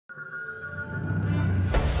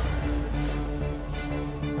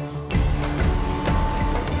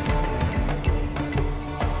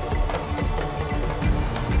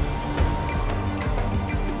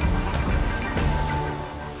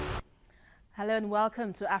Hello and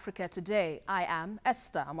welcome to Africa Today. I am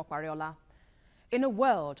Esther Amokwariola. In a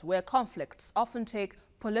world where conflicts often take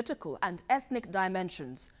political and ethnic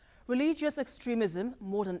dimensions, religious extremism,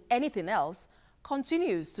 more than anything else,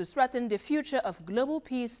 continues to threaten the future of global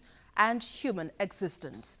peace and human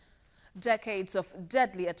existence. Decades of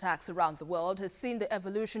deadly attacks around the world has seen the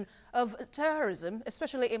evolution of terrorism,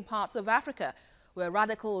 especially in parts of Africa, where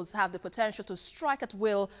radicals have the potential to strike at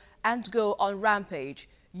will and go on rampage,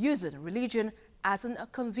 using religion as a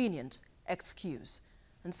convenient excuse.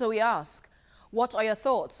 And so we ask, what are your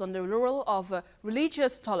thoughts on the role of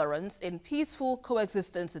religious tolerance in peaceful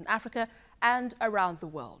coexistence in Africa and around the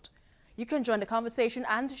world? You can join the conversation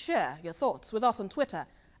and share your thoughts with us on Twitter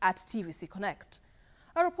at TVC Connect.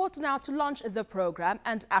 A report now to launch the program,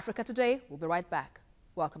 and Africa Today will be right back.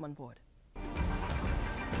 Welcome on board.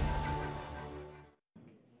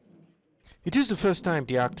 It is the first time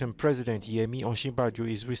the acting president Yemi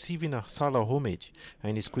Osinbajo is receiving a Salah homage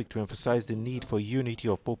and is quick to emphasize the need for unity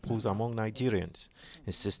of purpose among Nigerians,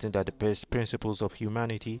 insisting that the best principles of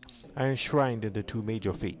humanity are enshrined in the two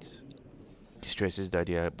major faiths. He stresses that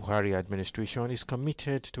the Buhari administration is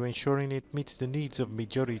committed to ensuring it meets the needs of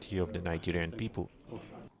majority of the Nigerian people.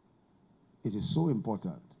 It is so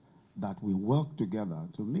important that we work together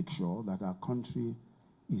to make sure that our country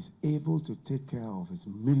is able to take care of its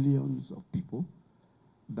millions of people,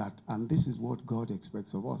 and this is what God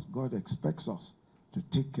expects of us. God expects us to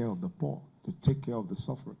take care of the poor, to take care of the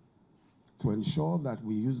suffering, to ensure that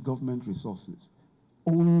we use government resources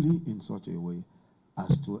only in such a way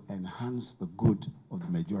as to enhance the good of the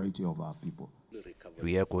majority of our people.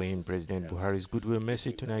 We echo in President Buhari's goodwill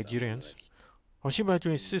message to Nigerians. Osinbajo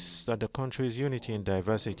insists that the country's unity and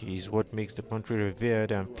diversity is what makes the country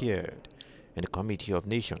revered and feared in the Committee of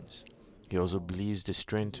Nations. He also believes the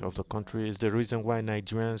strength of the country is the reason why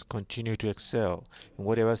Nigerians continue to excel in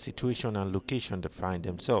whatever situation and location they find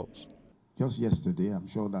themselves. Just yesterday, I'm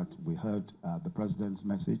sure that we heard the President's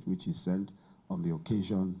message, which he sent on the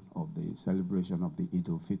occasion of the celebration of the Eid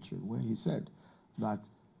al-Fitr, where he said that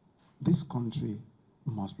this country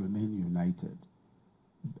must remain united.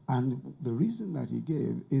 And the reason that he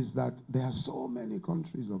gave is that there are so many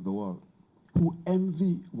countries of the world who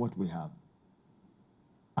envy what we have,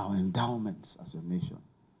 our endowments as a nation,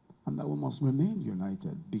 and that we must remain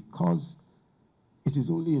united, because it is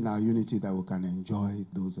only in our unity that we can enjoy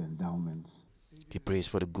those endowments. He prays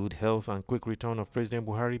for the good health and quick return of President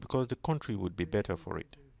Buhari because the country would be better for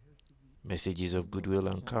it. Messages of goodwill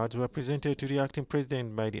and cards were presented to the acting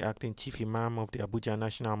president by the acting chief imam of the Abuja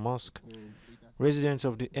National Mosque, residents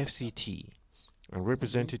of the FCT, and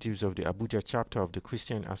representatives of the Abuja chapter of the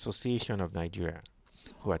Christian Association of Nigeria,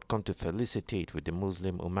 who had come to felicitate with the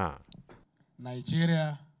Muslim Ummah.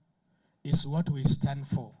 Nigeria is what we stand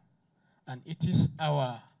for, and it is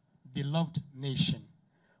our beloved nation.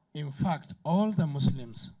 In fact, all the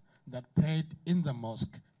Muslims that prayed in the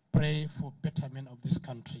mosque pray for betterment of this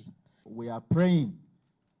country. We are praying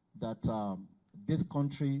that this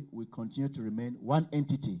country will continue to remain one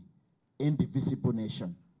entity, indivisible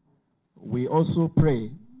nation. We also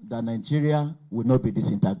pray that Nigeria will not be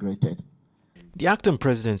disintegrated. The acting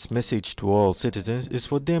president's message to all citizens is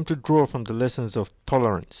for them to draw from the lessons of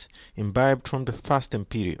tolerance imbibed from the fasting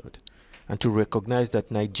period, and to recognize that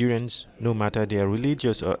Nigerians, no matter their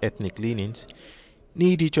religious or ethnic leanings,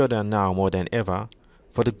 need each other now more than ever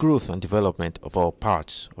for the growth and development of all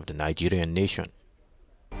parts of the Nigerian nation.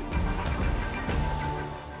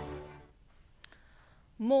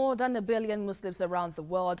 More than 1 billion Muslims around the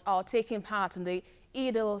world are taking part in the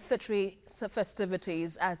Eid al-Fitr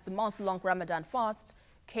festivities as the month-long Ramadan fast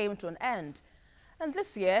came to an end. And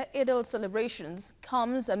this year, Eid al-celebrations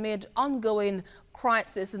comes amid ongoing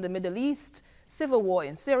crisis in the Middle East, civil war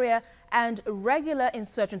in Syria, and regular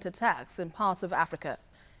insurgent attacks in parts of Africa.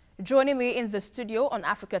 Joining me in the studio on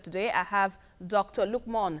Africa Today, I have Dr.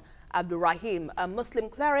 Lukman Abdulraheem, a Muslim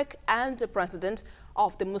cleric and the president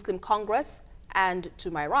of the Muslim Congress. And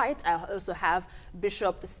to my right, I also have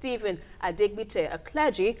Bishop Stephen Adegbite, a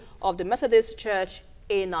clergy of the Methodist Church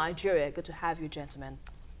in Nigeria. Good to have you, gentlemen.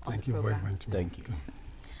 Thank you very much. Thank you.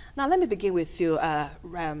 Now, let me begin with you,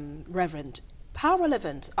 Reverend. How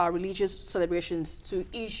relevant are religious celebrations to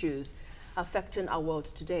issues affecting our world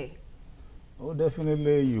today? Oh,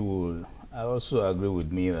 definitely you will. I also agree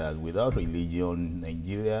with me that without religion,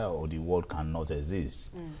 Nigeria or the world cannot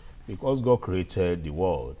exist. Because God created the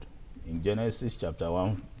world. In Genesis chapter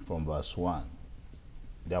 1 from verse 1,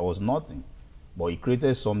 there was nothing, but he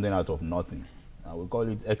created something out of nothing. And we call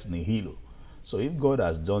it ex nihilo. So if God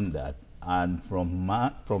has done that, and from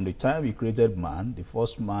the time he created man, the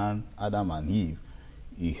first man, Adam and Eve,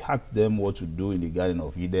 He asked them what to do in the Garden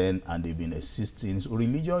of Eden, and they've been assisting. So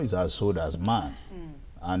religion is as old as man.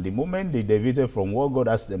 And the moment they deviated from what God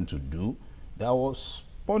asked them to do, there was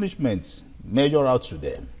punishment measured out to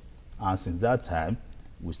them. And since that time,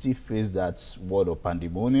 we still face that word of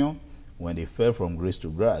pandemonium when they fell from grace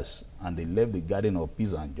to grass, and they left the garden of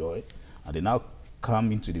peace and joy, and they now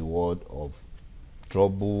come into the world of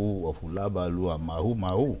trouble, of hulabalu and mahu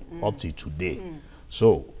mahu, up to today.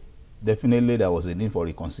 So definitely there was a need for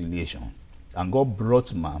reconciliation, and God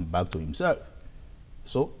brought man back to himself.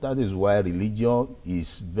 So that is why religion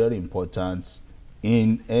is very important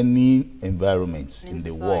in any environment in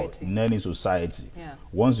the world, in any society. Yeah.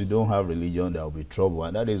 Once you don't have religion, there will be trouble.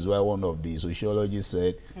 And that is why one of the sociologists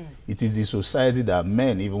said, it is the society that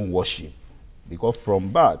men even worship. Because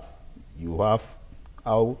from birth, you have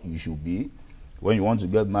how you should be. When you want to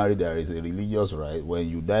get married, there is a religious right. When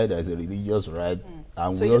you die, there is a religious right.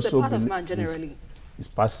 And so we it's also a part of man generally. It's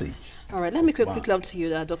passage. All right, let me quickly come to you,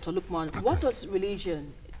 Dr. Lukman. What does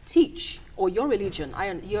religion teach, or your religion?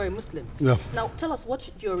 You're a Muslim. Yeah. Now, tell us what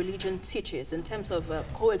your religion teaches in terms of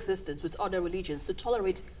coexistence with other religions to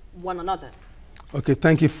tolerate one another. Okay,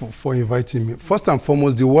 thank you for inviting me. First and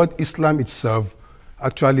foremost, the word Islam itself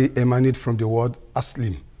actually emanated from the word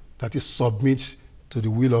Aslim, that is submit to the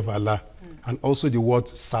will of Allah, and also the word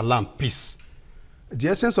Salam, peace. The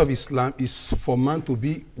essence of Islam is for man to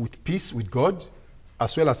be with peace with God,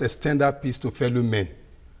 as well as extend that peace to fellow men.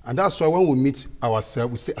 And that's why when we meet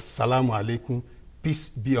ourselves, we say, Assalamu alaikum, peace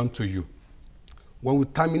be unto you. When we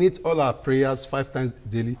terminate all our prayers 5 times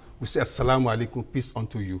daily, we say, Assalamu alaikum, peace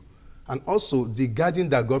unto you. And also, the garden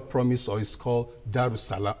that God promised us is called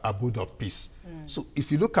Darussalam, abode of peace. So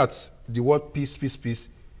if you look at the word peace, peace, peace,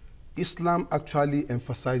 Islam actually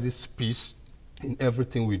emphasizes peace in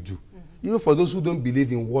everything we do. Even for those who don't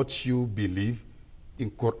believe in what you believe, in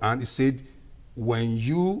Quran, it said, when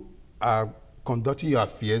you are conducting your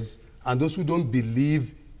affairs, and those who don't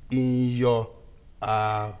believe in your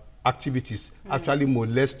activities actually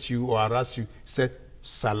molest you or harass you, said,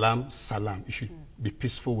 salam, salam. You should be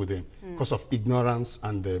peaceful with them because of ignorance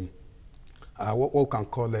and what we can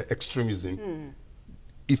call extremism.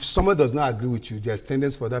 If someone does not agree with you, there's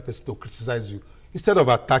tendency for that person to criticize you. Instead of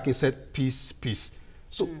attacking, said, peace, peace.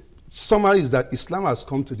 So summary is that Islam has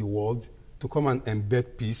come to the world to come and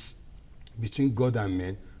embed peace between God and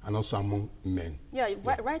men, and also among men. Yeah,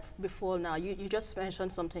 right before now, you just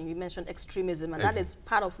mentioned something. You mentioned extremism, and that is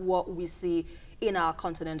part of what we see in our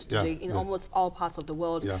continent today, in almost all parts of the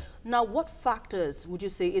world. Now, what factors would you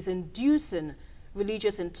say is inducing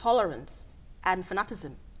religious intolerance and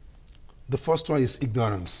fanaticism? The first one is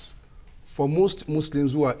ignorance. For most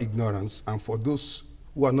Muslims who are ignorant, and for those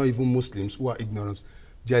who are not even Muslims who are ignorant,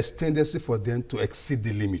 there is tendency for them to exceed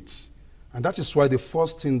the limits. And that is why the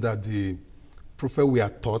first thing that the Prophet we are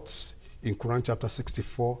taught in Quran chapter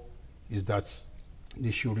 64 is that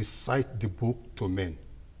they should recite the book to men.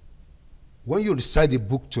 When you recite the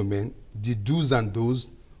book to men, the do's and don'ts,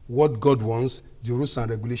 what God wants, the rules and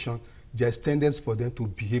regulations, there is tendency for them to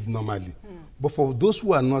behave normally. But for those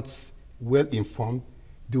who are not well informed,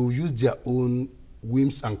 they will use their own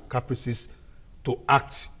whims and caprices to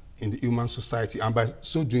act in the human society, and by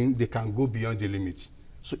so doing, they can go beyond the limits.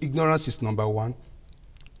 So ignorance is number one.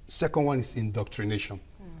 Second one is indoctrination.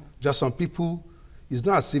 Just some people, it's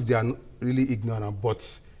not as if they are really ignorant,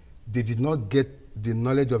 but they did not get the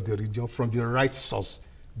knowledge of the religion from the right source.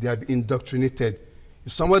 They have been indoctrinated.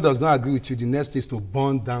 If someone does not agree with you, the next is to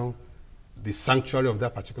burn down the sanctuary of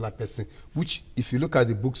that particular person, which, if you look at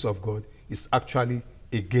the books of God, is actually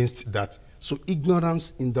against that. So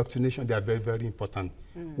ignorance, indoctrination, they are very, very important.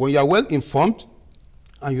 When you are well informed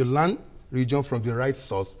and you learn religion from the right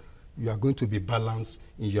source, you are going to be balanced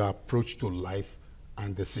in your approach to life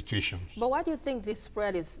and the situations. But why do you think this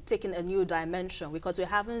spread is taking a new dimension? Because we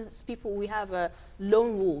have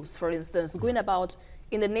lone wolves, for instance, going about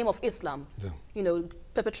in the name of Islam, you know,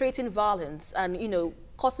 perpetrating violence and, you know,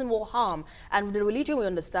 causing more harm. And the religion we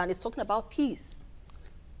understand is talking about peace.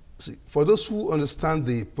 See, for those who understand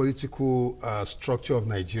the political structure of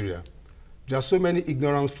Nigeria, there are so many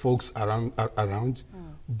ignorant folks around,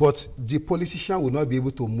 but the politician will not be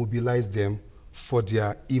able to mobilize them for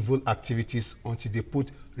their evil activities until they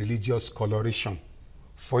put religious coloration.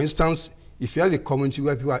 For instance, if you have a community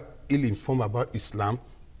where people are ill-informed about Islam,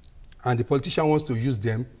 and the politician wants to use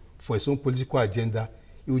them for his own political agenda,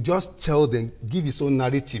 he will just tell them, give his own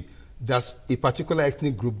narrative, that a particular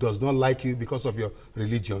ethnic group does not like you because of your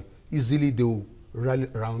religion. Easily they will rally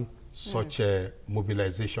around such a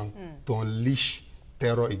mobilization to unleash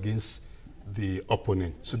terror against the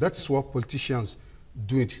opponent. So that is what politicians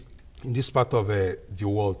do in this part of the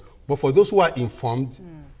world. But for those who are informed,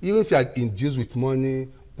 even if you are induced with money,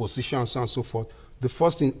 position, so on and so forth, the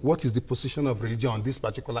first thing, what is the position of religion on this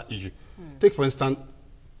particular issue? Take, for instance,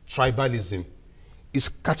 tribalism. It's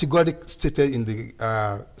categorically stated in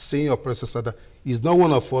the saying of predecessor that it's not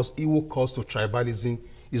one of us, he who calls to tribalism.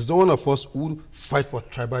 It's not one of us who fight for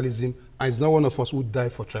tribalism, and it's not one of us who die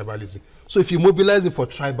for tribalism. So if you mobilize it for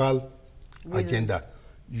tribal agenda,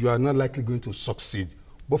 you are not likely going to succeed.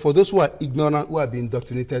 But for those who are ignorant, who are being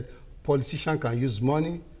indoctrinated, politicians can use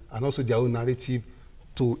money and also their own narrative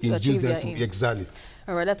to induce them to exactly.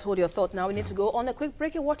 All right, let's hold your thought now. We need to go on a quick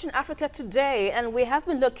break. You're watching Africa Today, and we have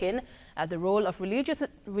been looking at the role of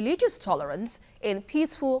religious tolerance in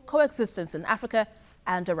peaceful coexistence in Africa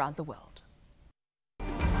and around the world.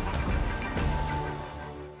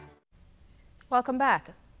 Welcome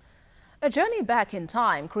back. A journey back in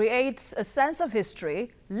time creates a sense of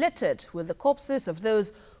history littered with the corpses of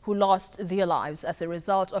those who lost their lives as a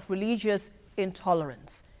result of religious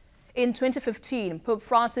intolerance. In 2015, Pope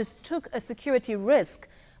Francis took a security risk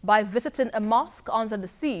by visiting a mosque under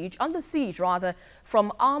siege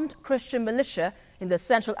from armed Christian militia in the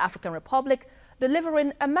Central African Republic,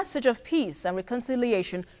 delivering a message of peace and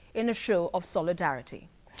reconciliation in a show of solidarity.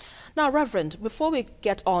 Now, Reverend, before we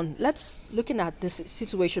get on, let's looking at this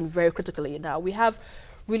situation very critically. Now, we have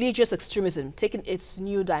religious extremism taking its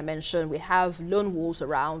new dimension. We have lone wolves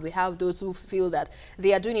around. We have those who feel that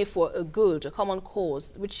they are doing it for a good, a common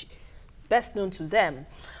cause, which best known to them.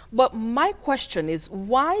 But my question is,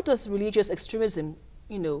 why does religious extremism,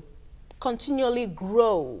 continually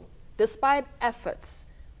grow despite efforts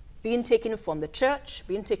being taken from the church,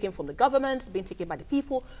 being taken from the government, being taken by the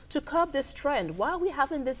people to curb this trend? Why are we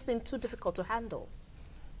having this thing too difficult to handle?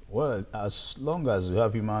 Well, as long as you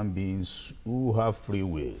have human beings who have free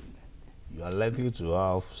will, you are likely to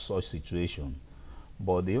have such situation.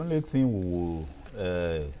 But the only thing we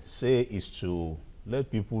will say is to let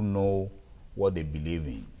people know what they believe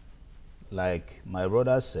in. Like my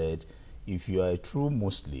brother said, if you are a true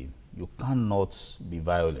Muslim, you cannot be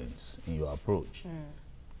violent in your approach.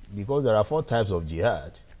 Because there are 4 types of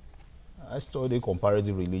jihad. I studied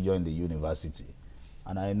comparative religion in the university.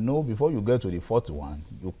 And I know before you get to the 4th one,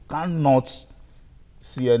 you cannot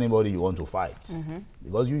see anybody you want to fight.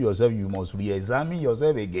 Because you yourself, you must re-examine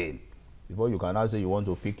yourself again before you can now say you want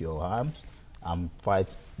to pick your arms and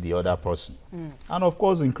fight the other person. And of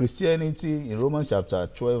course, in Christianity, in Romans chapter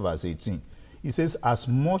 12, verse 18, it says, as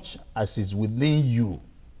much as is within you,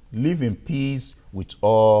 live in peace with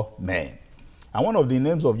all men. And one of the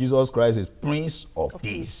names of Jesus Christ is Prince of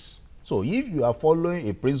Peace. So if you are following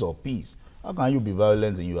a Prince of Peace, how can you be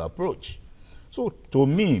violent in your approach? So to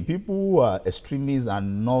me, people who are extremists are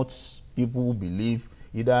not people who believe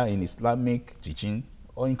either in Islamic teaching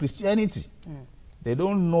or in Christianity. They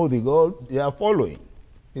don't know the God they are following.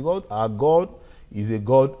 Because our God is a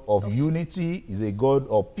God of unity, is a God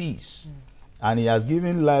of peace. And he has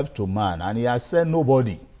given life to man, and he has said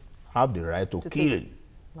nobody have the right to kill.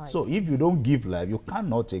 So if you don't give life, you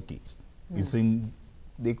cannot take it. It's in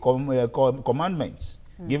the commandments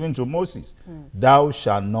given to Moses. Thou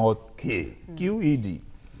shalt not kill. QED.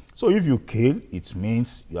 So if you kill, it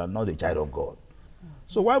means you are not a child of God.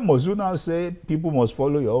 So why must you now say people must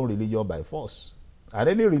follow your own religion by force? And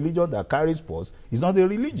any religion that carries force is not a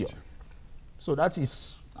religion. So that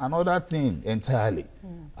is another thing entirely.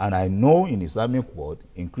 And I know in Islamic world,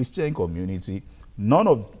 in Christian community, none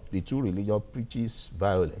of the 2 religions preaches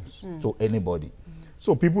violence to anybody.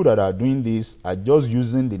 So people that are doing this are just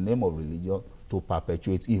using the name of religion to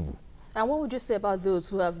perpetuate evil. And what would you say about those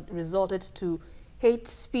who have resorted to hate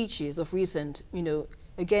speeches of recent,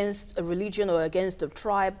 against a religion or against a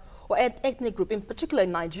tribe or ethnic group, in particular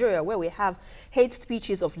in Nigeria, where we have hate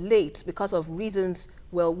speeches of late because of reasons,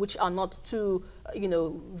 well, which are not too,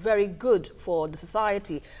 very good for the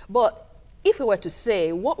society. But if we were to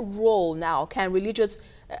say, what role now can religious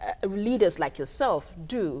leaders like yourself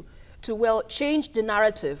do to, well, change the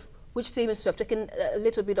narrative, which seems to have taken a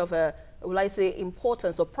little bit of a, will I say,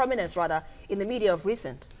 importance or prominence, rather, in the media of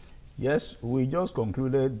recent? Yes, we just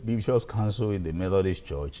concluded Bishops' Council in the Methodist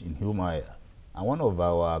Church in Humaya. And one of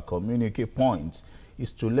our communique points is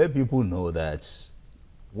to let people know that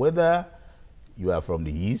whether you are from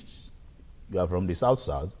the East, you are from the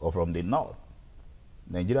South, or from the North,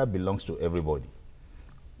 Nigeria belongs to everybody.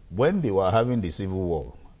 When they were having the civil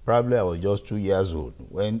war, probably I was just 2 years old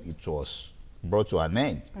when it was brought to an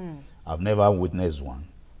end. I've never witnessed one.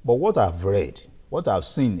 But what I've read, what I've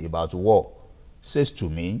seen about war, says to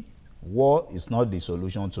me, war is not the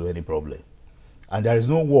solution to any problem. And there is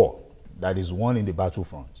no war that is won in the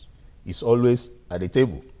battlefront. It's always at the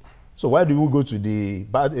table. So why do we go to the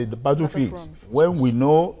battlefield when we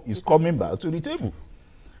know it's coming back to the table?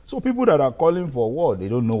 So people that are calling for war, they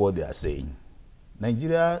don't know what they are saying.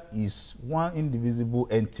 Nigeria is one indivisible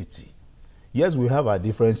entity. Yes, we have our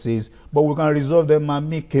differences, but we can resolve them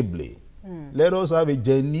amicably. Let us have a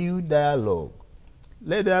genuine dialogue.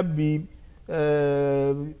 Let there be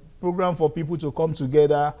a program for people to come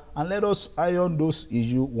together, and let us iron those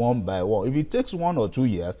issues one by one. If it takes 1 or 2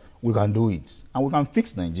 years, we can do it, and we can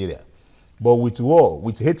fix Nigeria. But with war,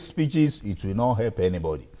 with hate speeches, it will not help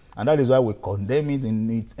anybody. And that is why we condemn it in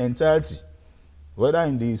its entirety. Whether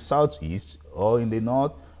in the southeast or in the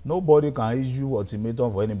north, nobody can issue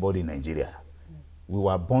ultimatum for anybody in Nigeria. We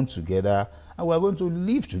were born together, and we are going to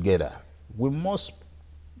live together. We must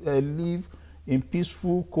live in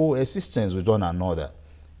peaceful coexistence with one another.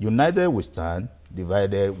 United we stand,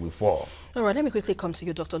 divided we fall. All right, let me quickly come to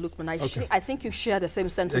you, Dr. Lukman. I think you share the same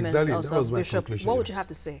sentiments as Bishop. What would you have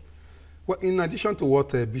to say? Well, in addition to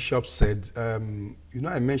what Bishop said,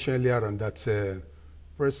 I mentioned earlier on that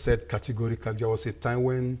Press said categorically there was a time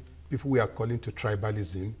when people were calling to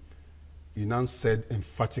tribalism. He now said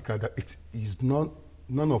emphatically that it is none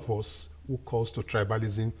of us who calls to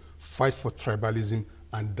tribalism, fight for tribalism,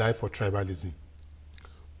 and die for tribalism.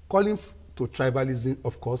 Calling to tribalism,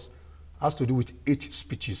 of course, has to do with hate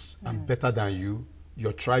speeches. I'm better than you.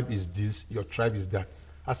 Your tribe is this. Your tribe is that.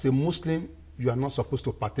 As a Muslim, you are not supposed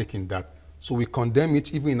to partake in that. So we condemn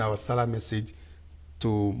it even in our Salah message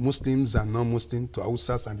to Muslims and non-Muslims, to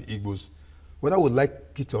Hausas and the Igbos. Whether we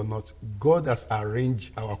like it or not, God has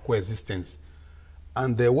arranged our coexistence.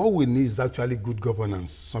 And what we need is actually good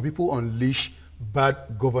governance. Some people unleash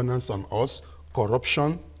bad governance on us,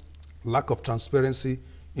 corruption, lack of transparency,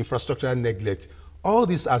 infrastructural neglect. All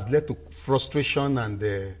this has led to frustration and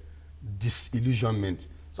disillusionment.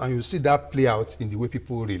 So, and you see that play out in the way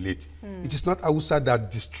people relate. It is not Hausa that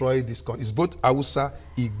destroyed this country. It's both Hausa,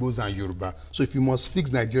 Igbos, and Yoruba. So if we must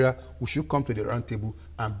fix Nigeria, we should come to the round table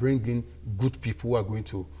and bring in good people who are going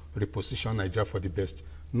to reposition Nigeria for the best,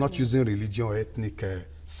 not using religion or ethnic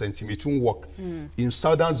sentiment. It won't work. In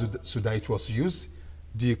Southern Sudan, it was used.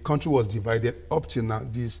 The country was divided. Up till now,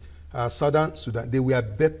 this Southern Sudan, they were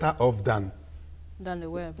better off than they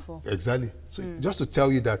were before. Exactly. So just to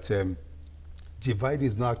tell you that divide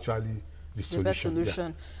is not actually the solution. The best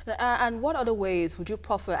solution. Yeah. And what other ways would you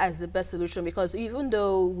proffer as the best solution? Because even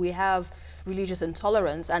though we have religious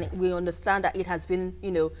intolerance and we understand that it has been,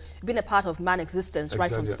 been a part of man's existence right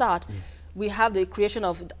from start, we have the creation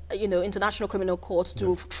of, international criminal courts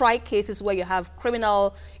to try cases where you have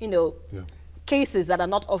criminal, cases that are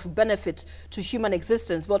not of benefit to human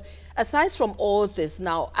existence. But aside from all this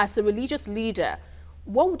now, as a religious leader,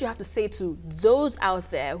 what would you have to say to those out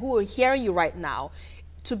there who are hearing you right now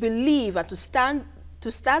to believe and to stand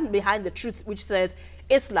behind the truth, which says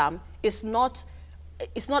Islam is not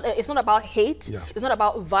about hate, it's not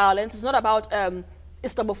about violence, it's not about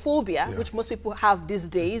Islamophobia, which most people have these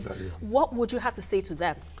days. Exactly. What would you have to say to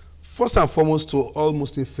them? First and foremost, to all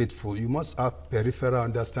Muslim faithful, you must have peripheral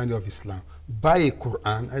understanding of Islam. Buy a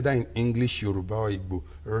Quran, either in English, Yoruba, or Igbo.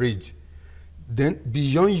 Read. Then,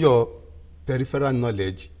 beyond your peripheral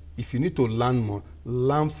knowledge, if you need to learn more,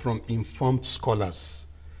 learn from informed scholars.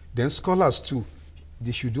 Then scholars too,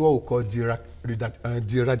 they should do what we call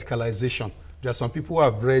de-radicalization. There are some people who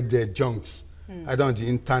have read their junks, either on the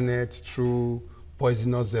internet, through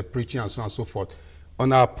poisonous preaching and so on and so forth.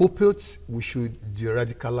 On our pulpits, we should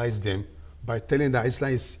de-radicalize them by telling that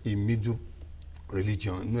Islam is a middle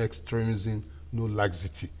religion, no extremism, no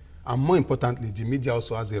laxity. And more importantly, the media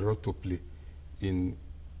also has a role to play in,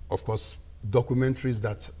 of course, documentaries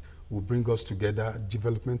that will bring us together,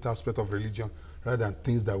 development aspect of religion, rather than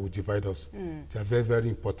things that will divide us. They are very, very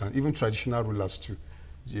important. Even traditional rulers too.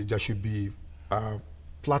 There should be a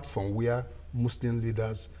platform where Muslim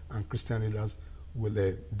leaders and Christian leaders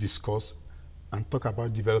will discuss and talk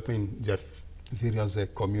about developing their various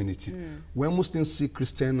community. When Muslims see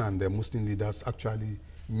Christian and Muslim leaders actually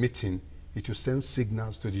meeting, it will send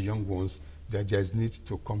signals to the young ones that there is need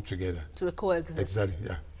to come together. To coexist. Exactly,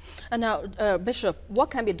 yeah. And now, Bishop, what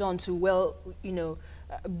can be done to,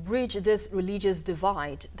 bridge this religious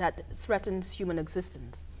divide that threatens human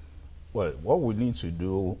existence? Well, what we need to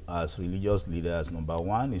do as religious leaders, number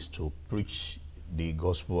one, is to preach the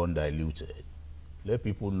gospel undiluted. Let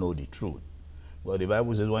people know the truth. Well, the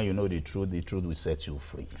Bible says when you know the truth will set you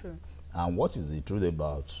free. True. And what is the truth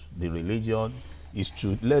about the religion is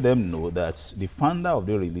to let them know that the founder of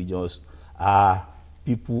the religions are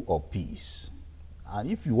people of peace. And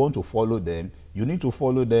if you want to follow them, you need to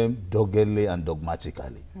follow them doggedly and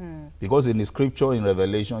dogmatically. Because in the scripture, in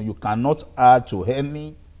Revelation, you cannot add to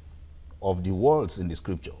any of the words in the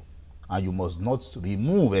scripture. and you must not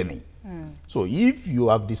remove any. So if you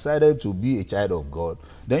have decided to be a child of God,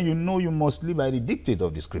 then you know you must live by the dictate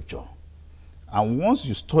of the scripture. And once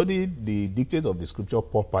you study the dictate of the scripture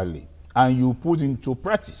properly and you put into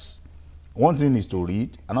practice, one thing is to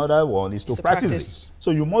read, another one is to practice it.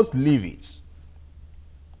 So you must live it.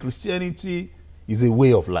 Christianity is a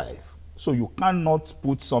way of life. So you cannot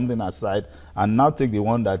put something aside and now take the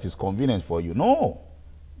one that is convenient for you. No.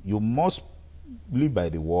 You must live by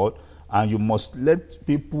the word, and you must let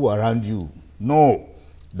people around you know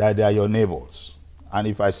that they are your neighbors. And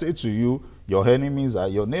if I say to you, your enemies are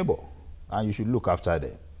your neighbor, and you should look after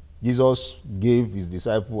them. Jesus gave his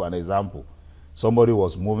disciple an example. Somebody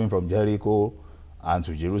was moving from Jericho and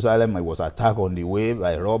to Jerusalem. He was attacked on the way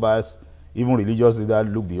by robbers. Even religious leaders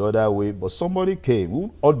looked the other way. But somebody came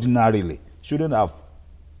who ordinarily shouldn't have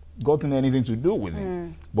gotten anything to do with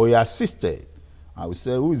him. But he assisted. And we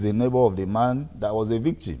said, who is the neighbor of the man that was a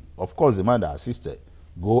victim? Of course, the man that assisted.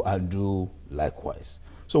 Go and do likewise.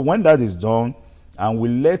 So when that is done, and we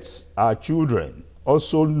let our children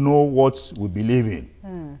also know what we believe in.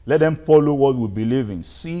 Let them follow what we believe in.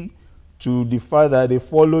 See to the fact that they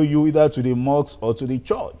follow you either to the mosque or to the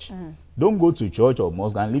church. Don't go to church or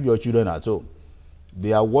mosque and leave your children at home.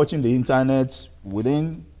 They are watching the internet.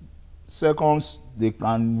 Within seconds, they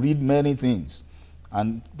can read many things.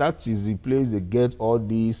 And that is the place they get all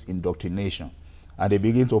this indoctrination. And they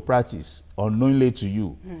begin to practice unknowingly to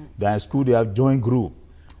you. They're in school, they have joined group.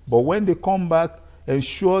 But when they come back,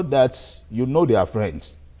 ensure that you know they are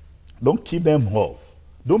friends. Don't keep them off.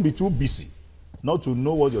 Don't be too busy not to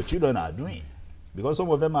know what your children are doing. Because some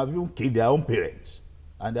of them have even killed their own parents.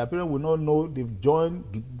 And their parents will not know they've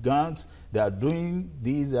joined gangs, they are doing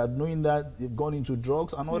this, they are doing that, they've gone into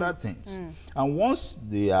drugs and other things. And once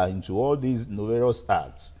they are into all these notorious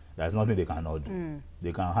acts, there's nothing they cannot do.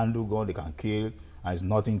 They can handle gun, they can kill, and it's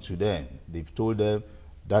nothing to them. They've told them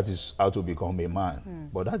that is how to become a man.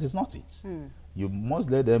 But that is not it. You must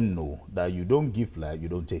let them know that you don't give life, you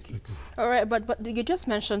don't take it. All right, but you just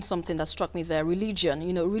mentioned something that struck me there, religion.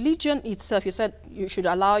 You know, religion itself, you said you should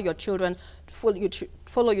allow your children to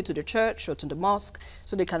follow you to the church or to the mosque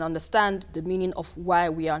so they can understand the meaning of why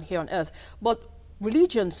we are here on earth. But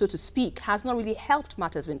religion, so to speak, has not really helped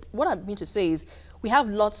matters. What I mean to say is we have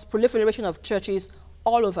proliferation of churches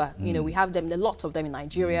all over. You know, we have them, there are lots of them in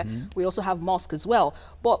Nigeria. We also have mosques as well.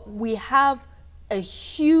 But we have a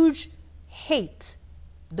huge hate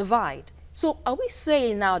divide. So are we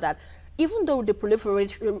saying now that even though the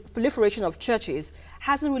proliferation of churches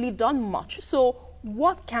hasn't really done much, so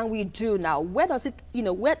what can we do now? Where does it, you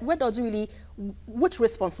know, where does it really, which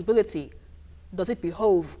responsibility does it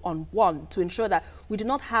behove on one to ensure that we do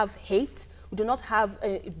not have hate, we do not have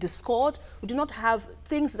discord, we do not have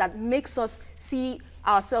things that makes us see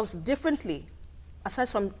ourselves differently, aside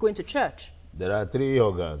from going to church? There are three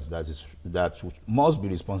organs that must be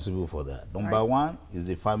responsible for that. Number one is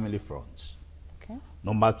the family front. Okay.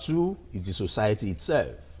 Number two is the society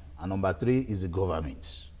itself. And number three is the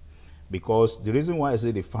government. Because the reason why I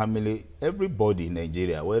say the family, everybody in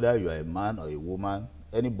Nigeria, whether you are a man or a woman,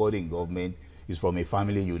 anybody in government is from a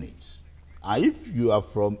family unit. And if you are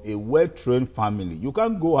from a well-trained family, you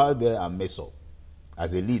can't go out there and mess up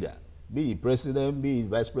as a leader. Be it president, be it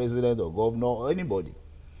vice president or governor or anybody.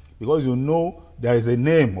 Because you know there is a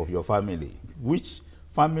name of your family, which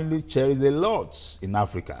family cherishes a lot in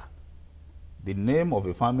Africa. The name of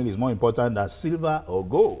a family is more important than silver or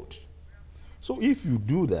gold. So if you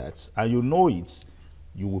do that and you know it,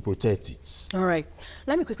 you will protect it. All right.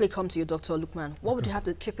 Let me quickly come to you, Dr. Lukman. What would you have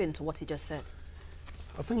to chip into what he just said?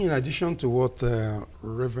 I think in addition to what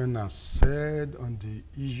Reverend has said on the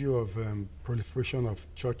issue of proliferation of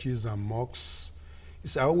churches and mosques,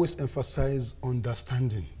 is I always emphasize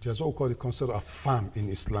understanding. There's what we call the concept of fahm in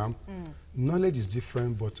Islam. Knowledge is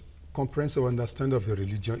different, but comprehensive understanding of the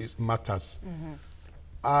religion matters.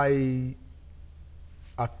 I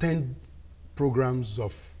attend programs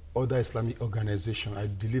of other Islamic organizations. I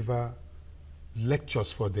deliver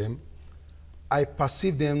lectures for them. I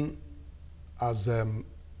perceive them as a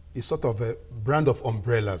sort of a brand of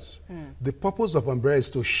umbrellas. The purpose of umbrella is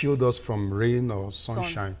to shield us from rain or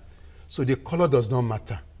sunshine. So the color does not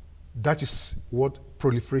matter. That is what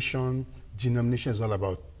proliferation, denomination is all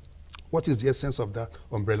about. What is the essence of that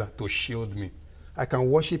umbrella? To shield me. I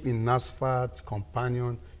can worship in Nasfat,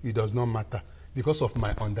 Companion, it does not matter because of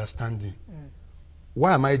my understanding.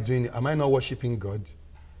 Why am I doing it? Am I not worshiping God?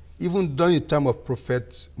 Even during the time of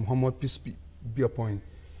Prophet Muhammad, peace be upon him,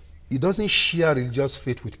 he doesn't share religious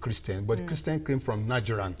faith with Christians, but the Christian came from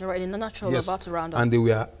Najran. Right, in the natural, about around. And they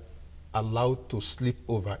were allowed to sleep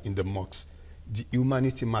over in the mosques. the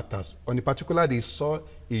humanity matters. On a particular day, he saw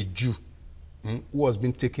a Jew who was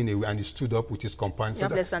being taken away, and he stood up with his companions.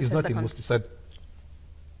 So he's not a Muslim. He said,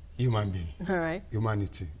 human being. All right.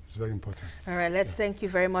 Humanity is very important. All right, let's thank you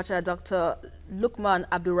very much, Dr. Lukman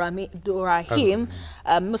Abdulraheem,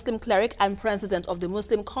 Muslim cleric and president of the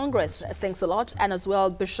Muslim Congress. Thanks a lot. And as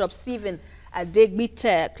well, Bishop Stephen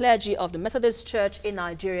Adegbite, clergy of the Methodist Church in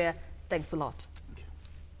Nigeria. Thanks a lot.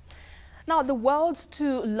 Now, the world's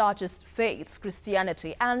two largest faiths,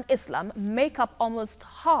 Christianity and Islam, make up almost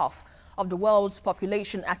half of the world's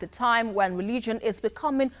population at a time when religion is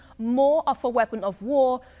becoming more of a weapon of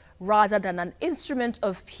war rather than an instrument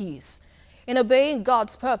of peace. In obeying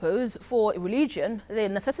God's purpose for religion, the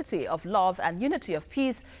necessity of love and unity of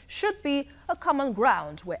peace should be a common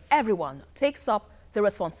ground where everyone takes up the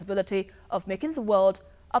responsibility of making the world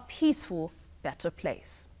a peaceful, better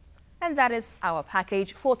place. And that is our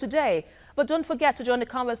package for today. But don't forget to join the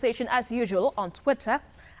conversation as usual on Twitter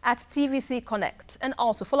at TVC Connect, and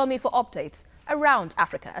also follow me for updates around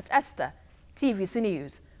Africa at Esther TVC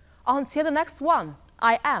News. Until the next one,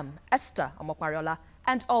 I am Esther Omokwariola,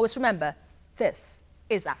 and always remember, this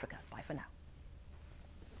is Africa. Bye for now.